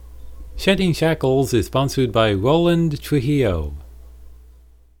Shedding Shackles is sponsored by Roland Trujillo.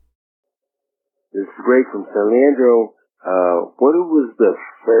 This is Greg from San Leandro. What was the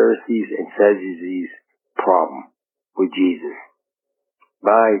Pharisees and Sadducees' problem with Jesus?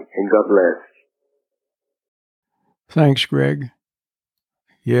 Bye, and God bless. Thanks, Greg.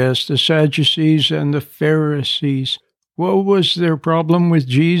 Yes, the Sadducees and the Pharisees. What was their problem with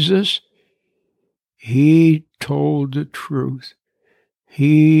Jesus? He told the truth.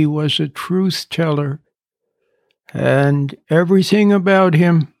 He was a truth teller, and everything about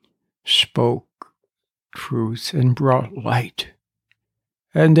him spoke truth and brought light.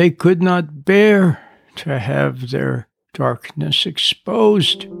 And they could not bear to have their darkness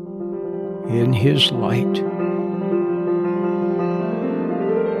exposed in his light.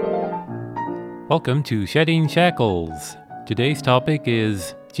 Welcome to Shedding Shackles. Today's topic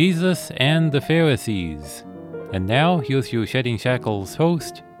is Jesus and the Pharisees. And now, here's your Shedding Shackles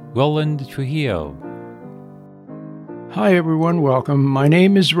host, Roland Trujillo. Hi everyone, welcome. My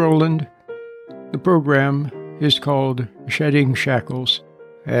name is Roland. The program is called Shedding Shackles,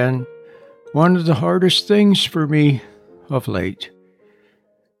 and one of the hardest things for me of late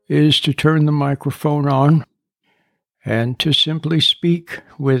is to turn the microphone on and to simply speak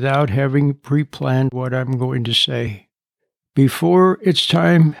without having pre-planned what I'm going to say. Before it's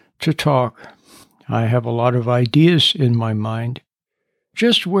time to talk, I have a lot of ideas in my mind.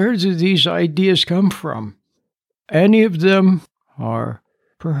 Just where do these ideas come from? Any of them are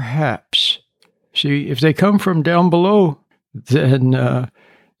perhaps. See, if they come from down below, then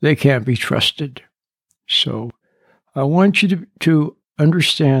they can't be trusted. So I want you to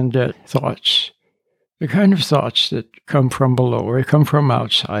understand that thoughts, the kind of thoughts that come from below or come from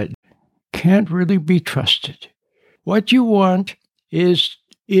outside, can't really be trusted. What you want is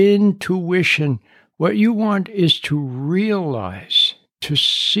intuition. What you want is to realize, to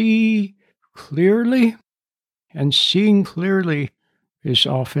see clearly, and seeing clearly is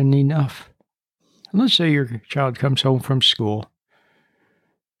often enough. Let's say your child comes home from school,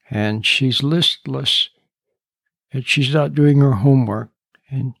 and she's listless, and she's not doing her homework,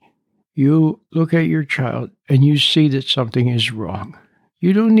 and you look at your child, and you see that something is wrong.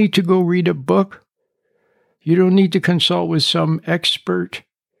 You don't need to go read a book. You don't need to consult with some expert.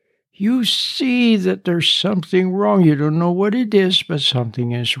 You see that there's something wrong. You don't know what it is, but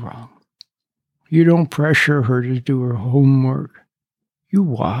something is wrong. You don't pressure her to do her homework. You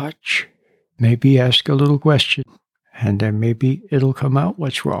watch, maybe ask a little question, and then maybe it'll come out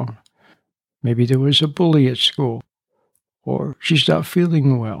what's wrong. Maybe there was a bully at school, or she's not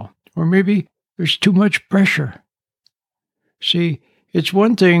feeling well, or maybe there's too much pressure. See, it's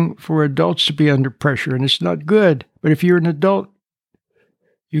one thing for adults to be under pressure, and it's not good, but if you're an adult,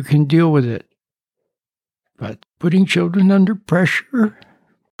 you can deal with it. But putting children under pressure,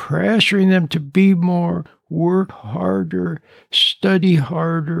 pressuring them to be more, work harder, study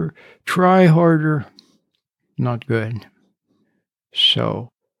harder, try harder, not good. So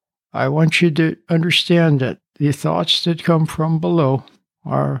I want you to understand that the thoughts that come from below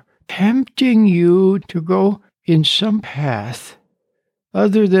are tempting you to go in some path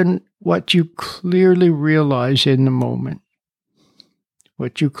other than what you clearly realize in the moment.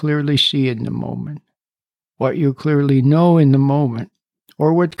 What you clearly see in the moment, what you clearly know in the moment,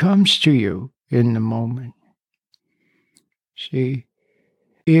 or what comes to you in the moment. See,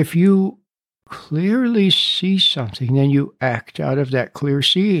 if you clearly see something, then you act out of that clear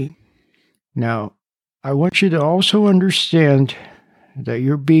seeing. Now, I want you to also understand that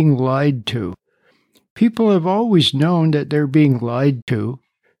you're being lied to. People have always known that they're being lied to.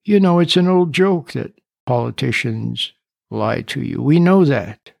 You know, it's an old joke that politicians lie to you. We know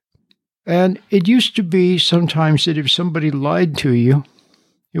that. And it used to be sometimes that if somebody lied to you,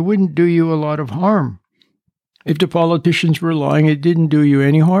 it wouldn't do you a lot of harm. If the politicians were lying, it didn't do you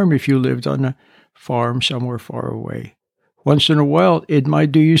any harm if you lived on a farm somewhere far away. Once in a while, it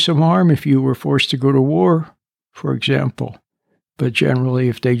might do you some harm if you were forced to go to war, for example. But generally,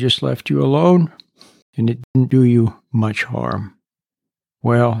 if they just left you alone, then it didn't do you much harm.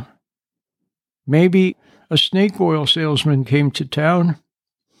 Well, maybe a snake oil salesman came to town,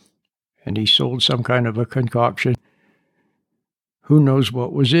 and he sold some kind of a concoction. Who knows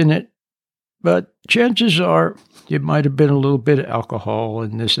what was in it? But chances are it might have been a little bit of alcohol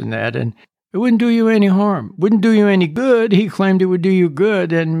and this and that, and it wouldn't do you any harm. Wouldn't do you any good. He claimed it would do you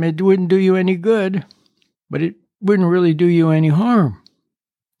good, and it wouldn't do you any good, but it wouldn't really do you any harm.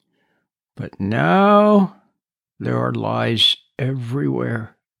 But now there are lies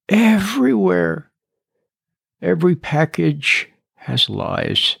everywhere. Everywhere. Every package has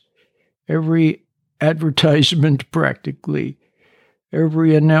lies. Every advertisement practically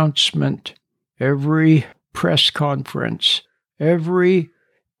every announcement, every press conference, every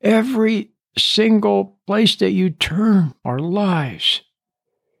single place that you turn are lies.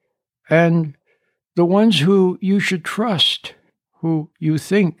 And the ones who you should trust, who you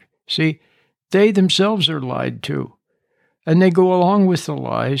think, see, they themselves are lied to. And they go along with the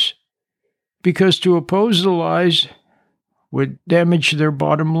lies because to oppose the lies would damage their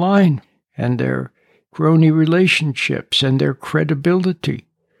bottom line and their crony relationships and their credibility.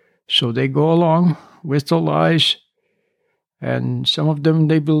 So they go along with the lies, and some of them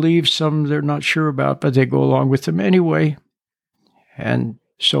they believe, some they're not sure about, but they go along with them anyway. And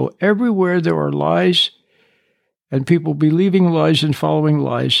so everywhere there are lies, and people believing lies and following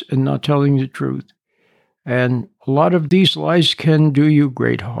lies and not telling the truth. And a lot of these lies can do you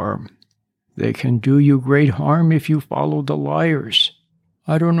great harm. They can do you great harm if you follow the liars.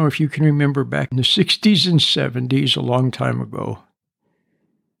 I don't know if you can remember back in the 60s and 70s, a long time ago,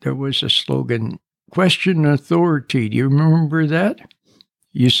 there was a slogan, "Question authority." Do you remember that?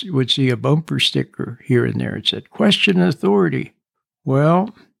 You would see a bumper sticker here and there. It said, "Question authority."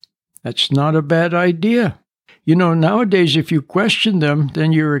 Well, that's not a bad idea. You know, nowadays, if you question them,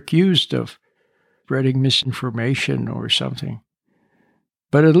 then you're accused of spreading misinformation or something.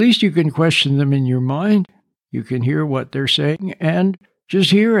 But at least you can question them in your mind. You can hear what they're saying and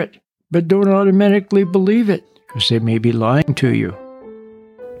just hear it. But don't automatically believe it, because they may be lying to you.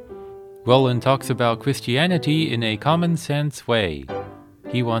 Roland talks about Christianity in a common-sense way.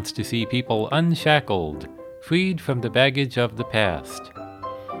 He wants to see people unshackled, freed from the baggage of the past.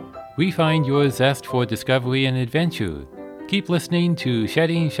 We find your zest for discovery and adventure. Keep listening to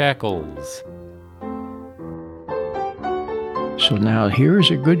Shedding Shackles. So now here's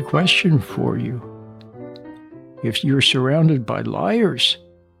a good question for you. If you're surrounded by liars,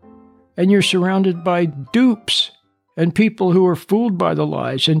 and you're surrounded by dupes, and people who are fooled by the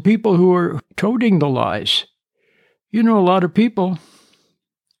lies, and people who are toting the lies, you know a lot of people,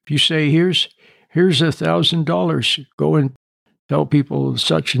 if you say, here's $1,000, go and tell people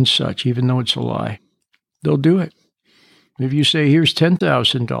such and such, even though it's a lie, they'll do it. If you say, here's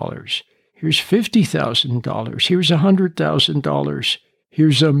 $10,000, here's $50,000, here's $100,000,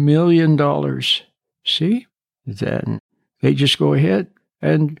 here's $1 million, see? Then they just go ahead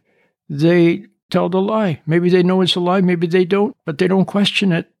and they tell the lie. Maybe they know it's a lie, maybe they don't, but they don't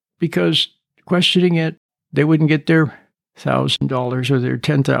question it, because questioning it, they wouldn't get their $1,000 or their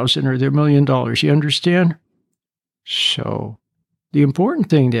 $10,000 or their $1 million. You understand? So the important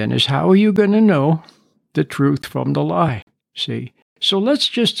thing then is, how are you going to know the truth from the lie? See? So let's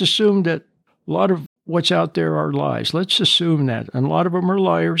just assume that a lot of what's out there are lies. Let's assume that. And a lot of them are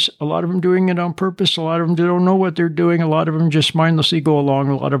liars. A lot of them doing it on purpose. A lot of them don't know what they're doing. A lot of them just mindlessly go along.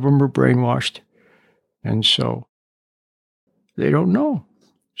 A lot of them are brainwashed. And so they don't know.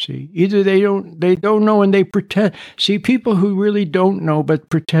 See, either they don't know and they pretend. See, people who really don't know but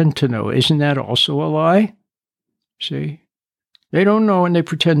pretend to know, isn't that also a lie? See, they don't know and they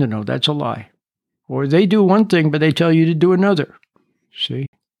pretend to know. That's a lie. Or they do one thing but they tell you to do another. See,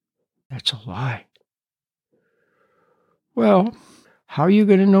 that's a lie. Well, how are you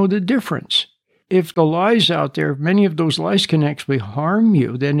going to know the difference? If the lies out there, many of those lies can actually harm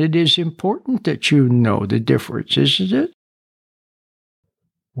you, then it is important that you know the difference, isn't it?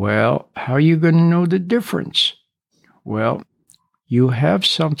 Well, how are you going to know the difference? Well, you have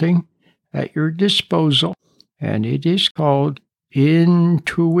something at your disposal, and it is called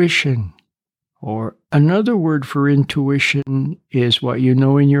intuition. Or another word for intuition is what you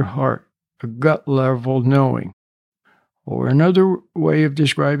know in your heart, a gut level knowing. Or another way of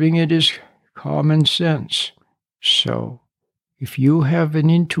describing it is common sense. So, if you have an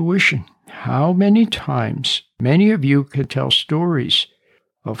intuition, how many times, many of you can tell stories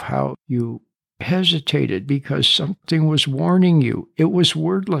of how you hesitated because something was warning you. It was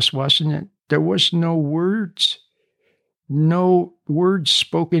wordless, wasn't it? There was no words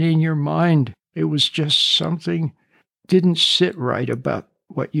spoken in your mind. It was just something didn't sit right about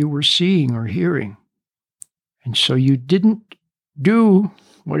what you were seeing or hearing. And so you didn't do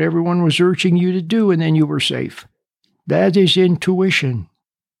what everyone was urging you to do, and then you were safe. That is intuition.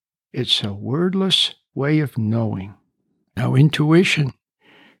 It's a wordless way of knowing. Now, intuition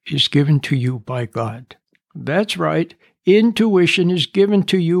is given to you by God. That's right. Intuition is given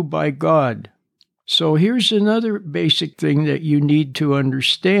to you by God. So here's another basic thing that you need to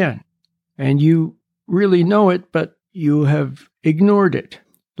understand. And you really know it, but you have ignored it.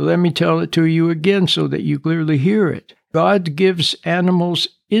 Let me tell it to you again so that you clearly hear it. God gives animals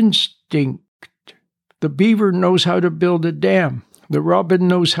instinct. The beaver knows how to build a dam. The robin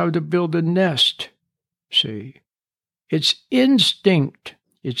knows how to build a nest. See, It's instinct.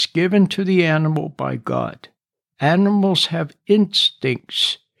 It's given to the animal by God. Animals have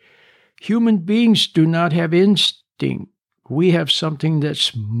instincts. Human beings do not have instinct. We have something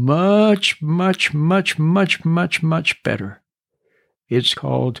that's much, much, much, much, much, much better. It's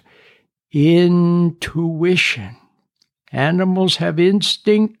called intuition. Animals have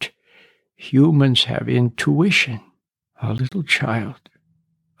instinct. Humans have intuition. A little child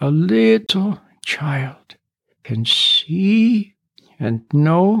can see and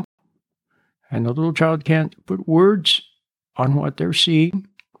know, and the little child can't put words on what they're seeing,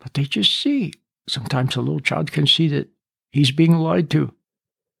 but they just see. Sometimes a little child can see that he's being lied to,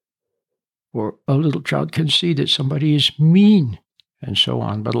 or a little child can see that somebody is mean, and so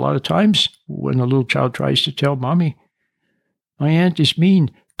on. But a lot of times, when a little child tries to tell mommy, my aunt is mean,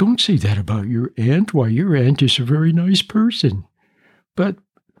 don't say that about your aunt. Why, your aunt is a very nice person. But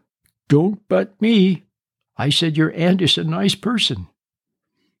don't but me. I said your aunt is a nice person.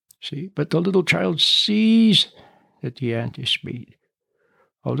 See, but the little child sees that the aunt is mean.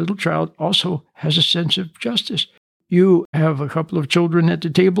 A little child also has a sense of justice. You have a couple of children at the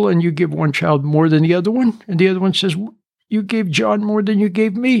table and you give one child more than the other one, and the other one says, you gave John more than you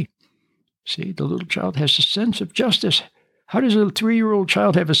gave me. See, the little child has a sense of justice. How does a 3-year-old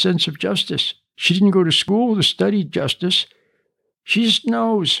child have a sense of justice? She didn't go to school to study justice. She just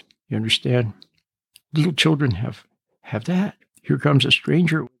knows. You understand? Little children have that. Here comes a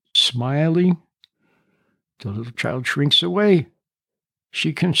stranger smiling. The little child shrinks away.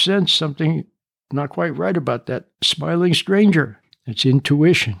 She can sense something not quite right about that smiling stranger. It's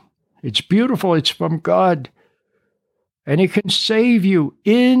intuition. It's beautiful. It's from God. And it can save you.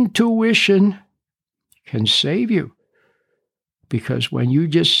 Intuition can save you. Because when you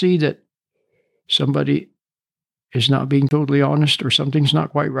just see that somebody is not being totally honest or something's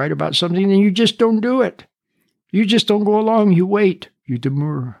not quite right about something, then you just don't do it. You just don't go along. You wait. You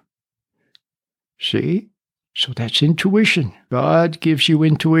demur. See? So that's intuition. God gives you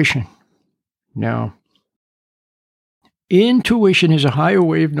intuition. Now, intuition is a higher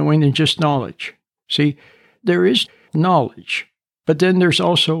way of knowing than just knowledge. See, there is knowledge, but then there's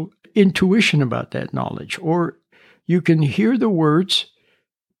also intuition about that knowledge. Or you can hear the words,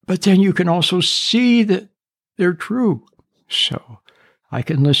 but then you can also see that they're true. So I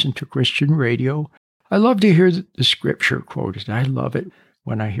can listen to Christian radio. I love to hear the scripture quoted. I love it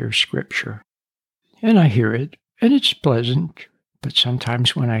when I hear scripture. And I hear it, and it's pleasant. But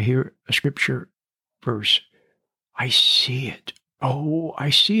sometimes when I hear a scripture verse, I see it. Oh, I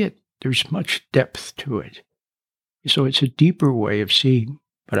see it. There's much depth to it. So it's a deeper way of seeing.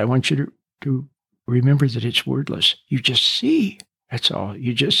 But I want you to remember that it's wordless. You just see. That's all.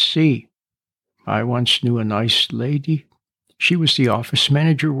 You just see. I once knew a nice lady. She was the office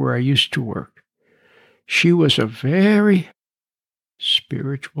manager where I used to work. She was a very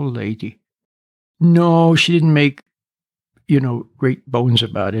spiritual lady. No, she didn't make, great bones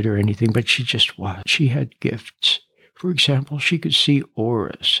about it or anything, but she just was. She had gifts. For example, she could see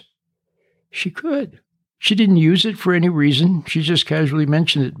auras. She could. She didn't use it for any reason. She just casually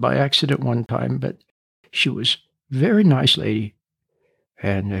mentioned it by accident one time, but she was a very nice lady,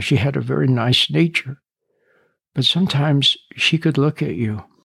 and she had a very nice nature. But sometimes she could look at you.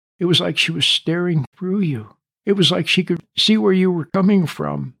 It was like she was staring through you. It was like she could see where you were coming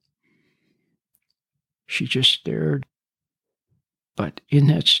from. She just stared. But in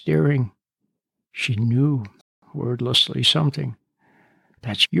that staring, she knew wordlessly something.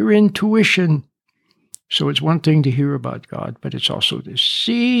 That's your intuition. So it's one thing to hear about God, but it's also to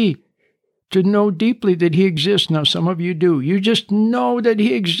see, to know deeply that He exists. Now, some of you do. You just know that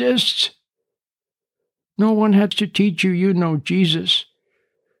He exists. No one has to teach you. You know Jesus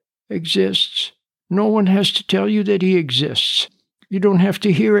exists. No one has to tell you that He exists. You don't have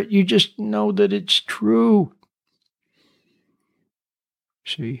to hear it. You just know that it's true.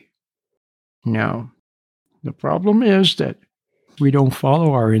 See? Now, the problem is that we don't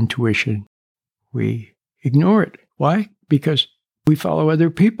follow our intuition. We ignore it. Why? Because we follow other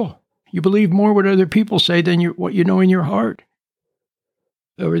people. You believe more what other people say than what you know in your heart.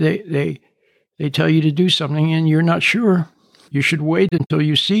 Or they tell you to do something and you're not sure. You should wait until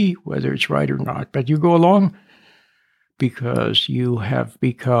you see whether it's right or not. But you go along because you have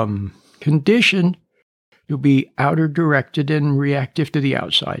become conditioned to be outer directed and reactive to the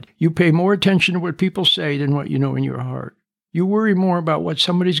outside. You pay more attention to what people say than what you know in your heart. You worry more about what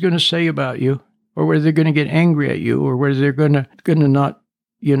somebody's going to say about you, or whether they're going to get angry at you, or whether they're going to not,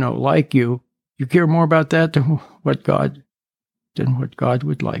 like you. You care more about that than what God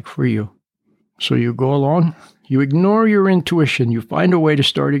would like for you. So you go along, you ignore your intuition, you find a way to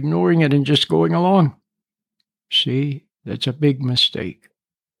start ignoring it and just going along. See, that's a big mistake.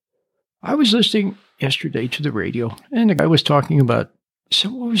 I was listening yesterday to the radio, and the guy was talking about, so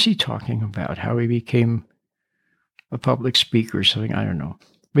what was he talking about? How he became a public speaker or something, I don't know.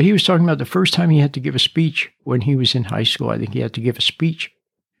 But he was talking about the first time he had to give a speech when he was in high school. I think he had to give a speech.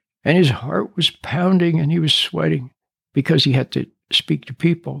 And his heart was pounding and he was sweating because he had to speak to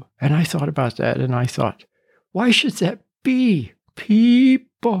people. And I thought about that and I thought, why should that be?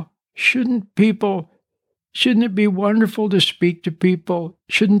 People. Shouldn't it be wonderful to speak to people?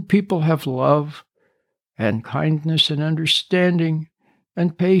 Shouldn't people have love and kindness and understanding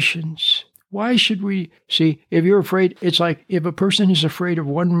and patience? Why should we? See, if you're afraid, it's like if a person is afraid of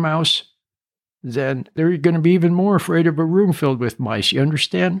one mouse, then they're going to be even more afraid of a room filled with mice. You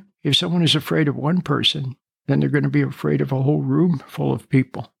understand? If someone is afraid of one person, then they're going to be afraid of a whole room full of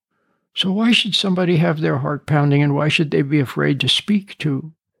people. So why should somebody have their heart pounding, and why should they be afraid to speak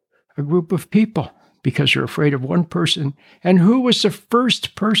to a group of people? Because you're afraid of one person. And who was the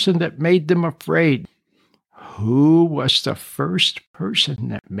first person that made them afraid? Who was the first person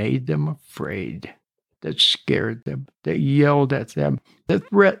that made them afraid, that scared them, that yelled at them, that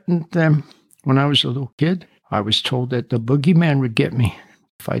threatened them? When I was a little kid, I was told that the boogeyman would get me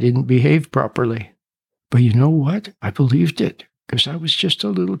if I didn't behave properly. But you know what? I believed it because I was just a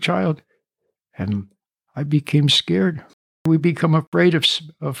little child and I became scared. We become afraid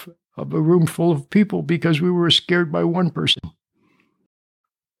of a room full of people because we were scared by one person.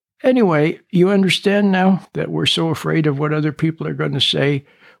 Anyway, you understand now that we're so afraid of what other people are going to say,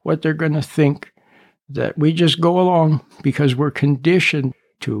 what they're going to think, that we just go along because we're conditioned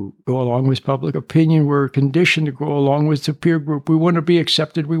to go along with public opinion. We're conditioned to go along with the peer group. We want to be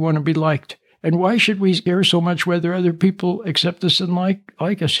accepted. We want to be liked. And why should we care so much whether other people accept us and like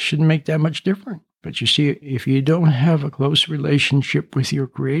us? It shouldn't make that much difference. But you see, if you don't have a close relationship with your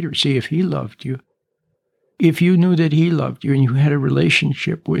Creator, see, if He loved you, if you knew that He loved you and you had a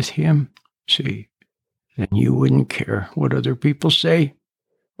relationship with Him, see, then you wouldn't care what other people say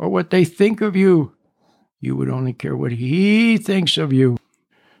or what they think of you. You would only care what He thinks of you.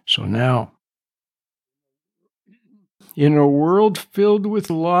 So now, in a world filled with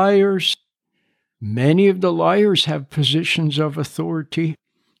liars, many of the liars have positions of authority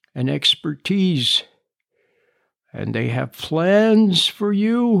and expertise, and they have plans for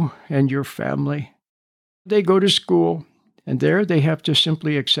you and your family. They go to school, and there they have to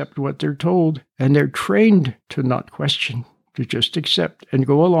simply accept what they're told, and they're trained to not question, to just accept and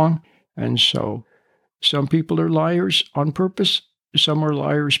go along. And so some people are liars on purpose. Some are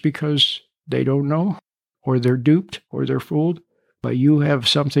liars because they don't know, or they're duped, or they're fooled. But you have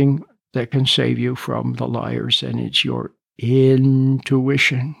something that can save you from the liars, and it's your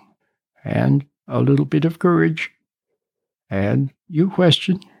intuition and a little bit of courage. And you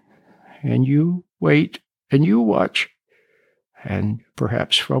question, and you wait, and you watch, and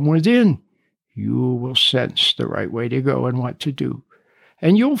perhaps from within, you will sense the right way to go and what to do.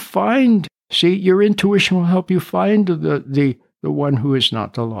 And you'll find, see, your intuition will help you find the one who is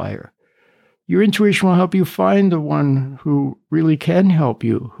not the liar. Your intuition will help you find the one who really can help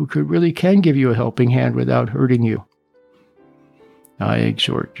you, who really can give you a helping hand without hurting you. I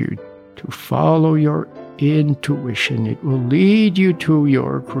exhort you to follow your intuition. It will lead you to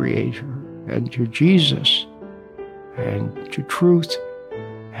your Creator and to Jesus and to truth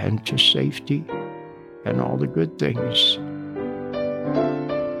and to safety and all the good things.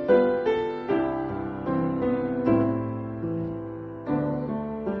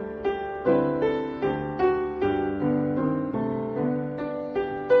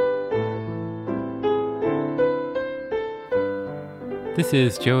 This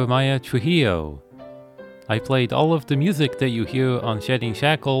is Jeremiah Trujillo. I played all of the music that you hear on Shedding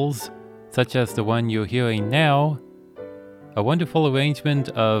Shackles, such as the one you're hearing now, a wonderful arrangement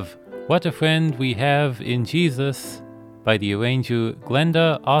of What a Friend We Have in Jesus by the arranger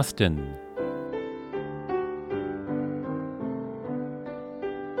Glenda Austin.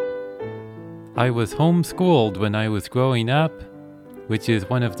 I was homeschooled when I was growing up, which is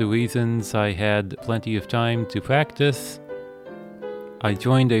one of the reasons I had plenty of time to practice. I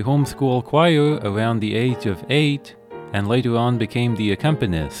joined a homeschool choir around the age of 8 and later on became the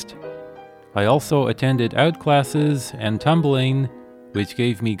accompanist. I also attended art classes and tumbling, which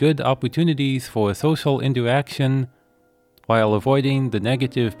gave me good opportunities for social interaction while avoiding the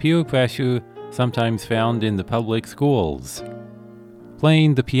negative peer pressure sometimes found in the public schools.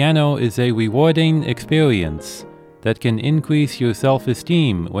 Playing the piano is a rewarding experience that can increase your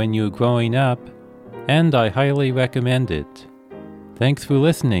self-esteem when you're growing up, and I highly recommend it. Thanks for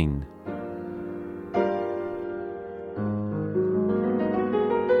listening.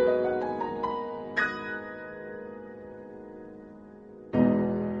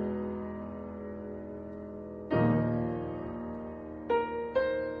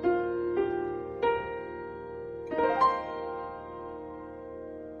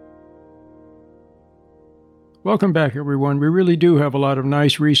 Welcome back, everyone. We really do have a lot of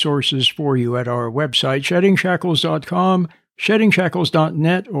nice resources for you at our website, sheddingshackles.com,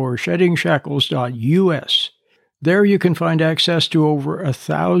 sheddingshackles.net, or sheddingshackles.us. There you can find access to over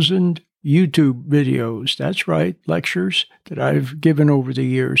 1,000 YouTube videos. That's right, lectures that I've given over the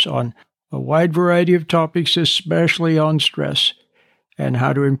years on a wide variety of topics, especially on stress and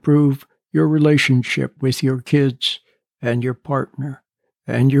how to improve your relationship with your kids and your partner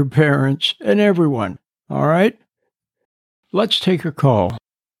and your parents and everyone. All right? Let's take a call.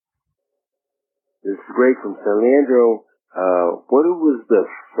 This is Greg from San Leandro. What was the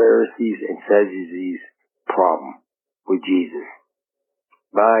Pharisees and Sadducees' problem with Jesus?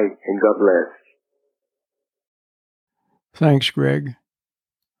 Bye, and God bless. Thanks, Greg.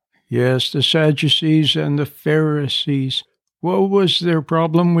 Yes, the Sadducees and the Pharisees. What was their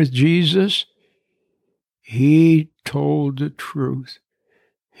problem with Jesus? He told the truth.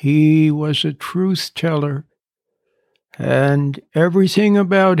 He was a truth teller, and everything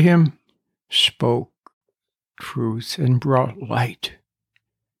about him spoke truth and brought light.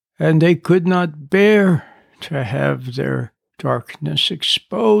 And they could not bear to have their darkness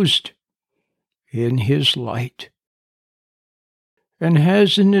exposed in his light. And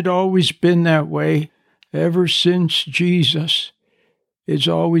hasn't it always been that way ever since Jesus? It's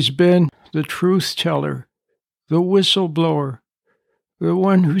always been the truth teller, the whistleblower, the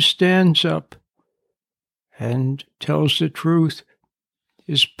one who stands up and tells the truth,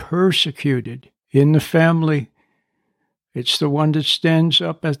 is persecuted in the family. It's the one that stands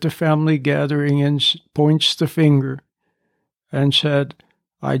up at the family gathering and points the finger and said,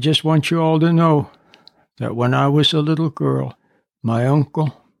 I just want you all to know that when I was a little girl, my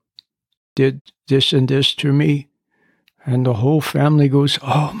uncle did this and this to me. And the whole family goes,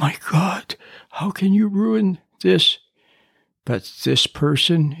 oh my God, how can you ruin this? But this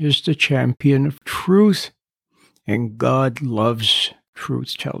person is the champion of truth. And God loves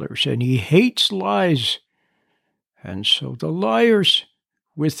truth tellers, and he hates lies. And so the liars,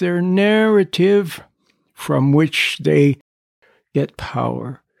 with their narrative from which they get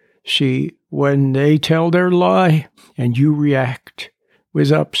power, see, when they tell their lie and you react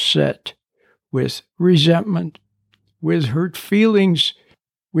with upset, with resentment, with hurt feelings,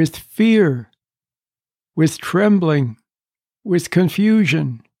 with fear, with trembling, with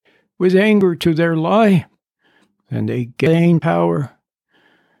confusion, with anger to their lie, and they gain power,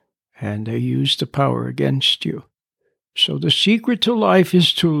 and they use the power against you. So the secret to life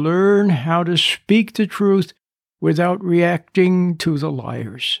is to learn how to speak the truth without reacting to the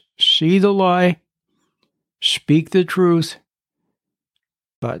liars. See the lie, speak the truth,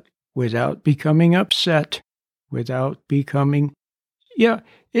 but without becoming upset, without becoming...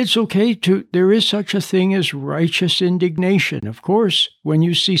 it's okay to... There is such a thing as righteous indignation. Of course, when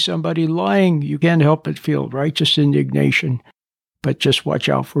you see somebody lying, you can't help but feel righteous indignation. But just watch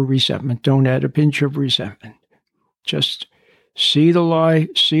out for resentment. Don't add a pinch of resentment. Just see the lie,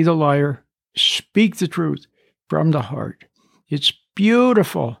 see the liar, speak the truth from the heart. It's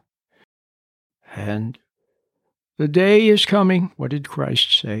beautiful. And the day is coming. What did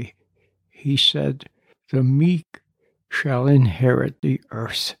Christ say? He said, the meek shall inherit the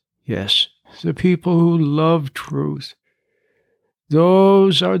earth. Yes, the people who love truth.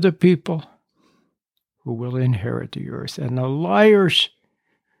 Those are the people who will inherit the earth. And the liars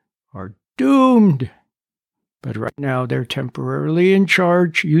are doomed. But right now they're temporarily in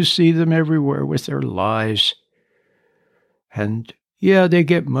charge. You see them everywhere with their lies. And they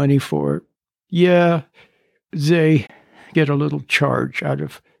get money for it. They get a little charge out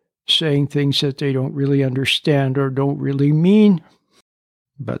of saying things that they don't really understand or don't really mean.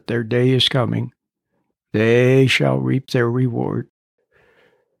 But their day is coming. They shall reap their reward.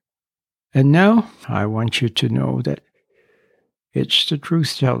 And now I want you to know that it's the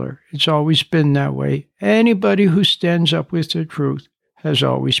truth teller. It's always been that way. Anybody who stands up with the truth has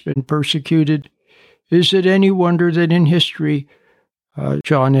always been persecuted. Is it any wonder that in history,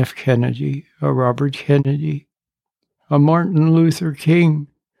 John F. Kennedy, Robert Kennedy, Martin Luther King,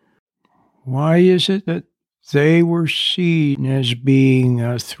 why is it that they were seen as being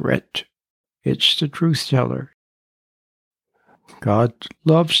a threat? It's the truth teller. God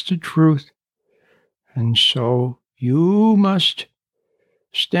loves the truth, and so you must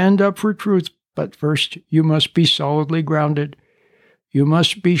stand up for truth, but first you must be solidly grounded. You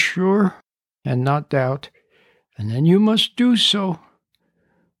must be sure and not doubt, and then you must do so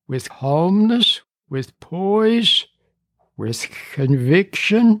with calmness, with poise, with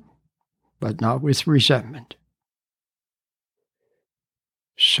conviction, but not with resentment.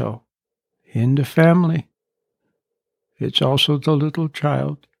 So, in the family, it's also the little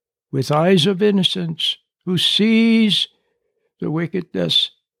child with eyes of innocence, who sees the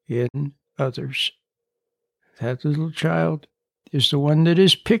wickedness in others. That little child is the one that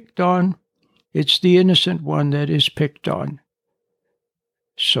is picked on. It's the innocent one that is picked on,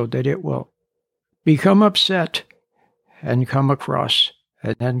 so that it will become upset and come across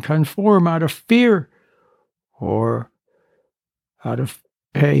and then conform out of fear or out of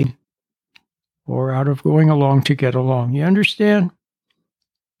pain or out of going along to get along. You understand?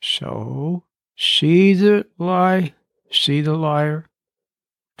 So, see the lie, see the liar.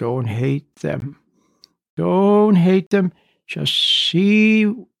 Don't hate them. Don't hate them. Just see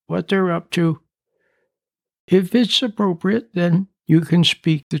what they're up to. If it's appropriate, then you can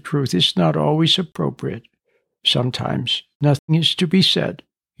speak the truth. It's not always appropriate. Sometimes nothing is to be said.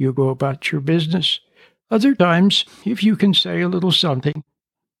 You go about your business. Other times, if you can say a little something,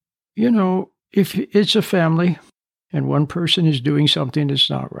 if it's a family and one person is doing something that's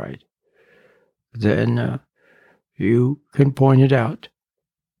not right, then you can point it out.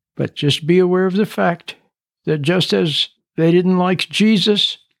 But just be aware of the fact that just as they didn't like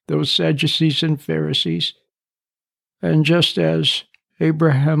Jesus, those Sadducees and Pharisees, and just as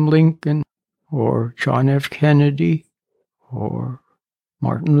Abraham Lincoln or John F. Kennedy or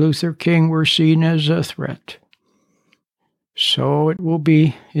Martin Luther King were seen as a threat, so it will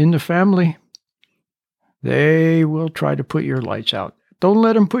be in the family. They will try to put your lights out. Don't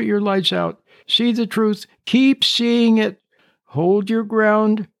let them put your lights out. See the truth. Keep seeing it. Hold your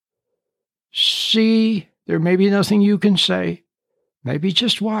ground. See, there may be nothing you can say. Maybe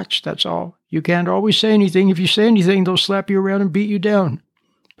just watch, that's all. You can't always say anything. If you say anything, they'll slap you around and beat you down.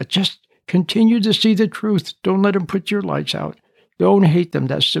 But just continue to see the truth. Don't let them put your lights out. Don't hate them.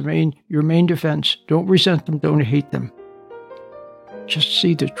 That's your main defense. Don't resent them. Don't hate them. Just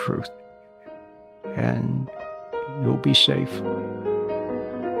see the truth, and you'll be safe.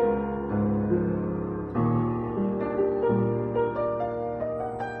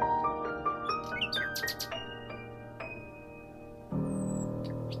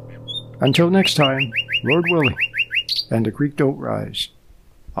 Until next time, Lord willing, and the creek don't rise.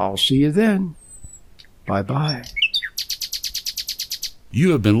 I'll see you then. Bye-bye.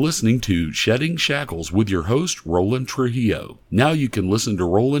 You have been listening to Shedding Shackles with your host, Roland Trujillo. Now you can listen to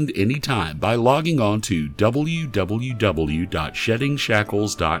Roland anytime by logging on to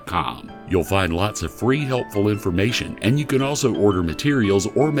www.sheddingshackles.com. You'll find lots of free, helpful information, and you can also order materials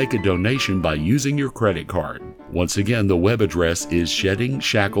or make a donation by using your credit card. Once again, the web address is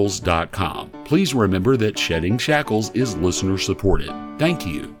sheddingshackles.com. Please remember that Shedding Shackles is listener-supported. Thank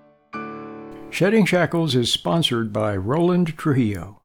you. Shedding Shackles is sponsored by Roland Trujillo.